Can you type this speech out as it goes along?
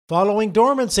Following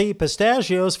dormancy,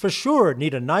 pistachios for sure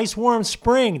need a nice warm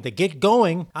spring to get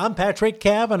going. I'm Patrick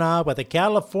Cavanaugh with the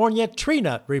California Tree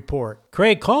Nut Report.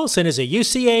 Craig Carlson is a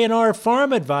UCA&R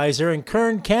farm advisor in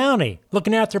Kern County,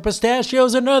 looking after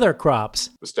pistachios and other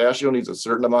crops. Pistachio needs a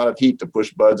certain amount of heat to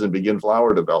push buds and begin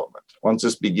flower development. Once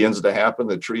this begins to happen,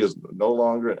 the tree is no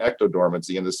longer in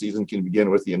ectodormancy and the season can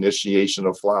begin with the initiation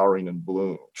of flowering and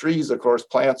bloom. Trees, of course,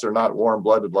 plants are not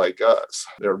warm-blooded like us.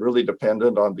 They're really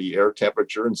dependent on the air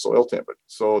temperature and soil temperature.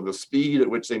 So the speed at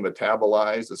which they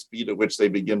metabolize, the speed at which they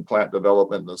begin plant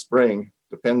development in the spring,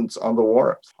 depends on the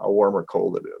warmth, how warm or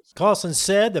cold it is. Carlson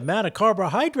said the amount of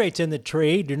carbohydrates in the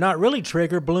tree do not really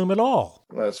trigger bloom at all.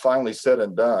 When it's finally said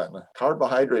and done,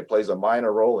 carbohydrate plays a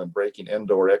minor role in breaking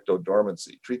endo or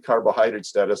ectodormancy. Tree carbohydrate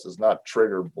status does not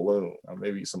trigger bloom. Now,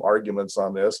 maybe some arguments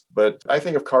on this, but I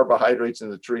think of carbohydrates in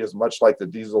the tree as much like the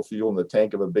diesel fuel in the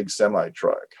tank of a big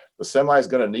semi-truck. The semi is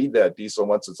going to need that diesel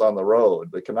once it's on the road,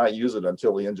 but cannot use it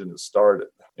until the engine is started.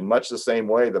 In much the same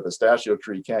way, the pistachio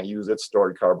tree can't use its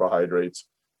stored carbohydrates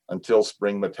until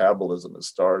spring metabolism is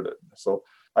started. So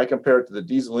I compare it to the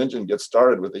diesel engine gets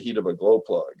started with the heat of a glow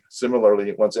plug.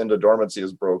 Similarly, once endodormancy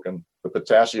is broken, the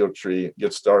pistachio tree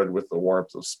gets started with the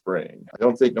warmth of spring. I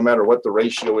don't think no matter what the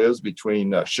ratio is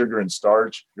between sugar and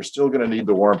starch, you're still going to need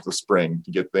the warmth of spring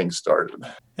to get things started.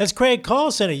 That's Craig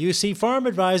Carlson, a UC Farm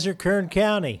Advisor, Kern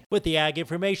County. With the Ag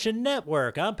Information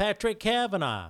Network, I'm Patrick Cavanaugh.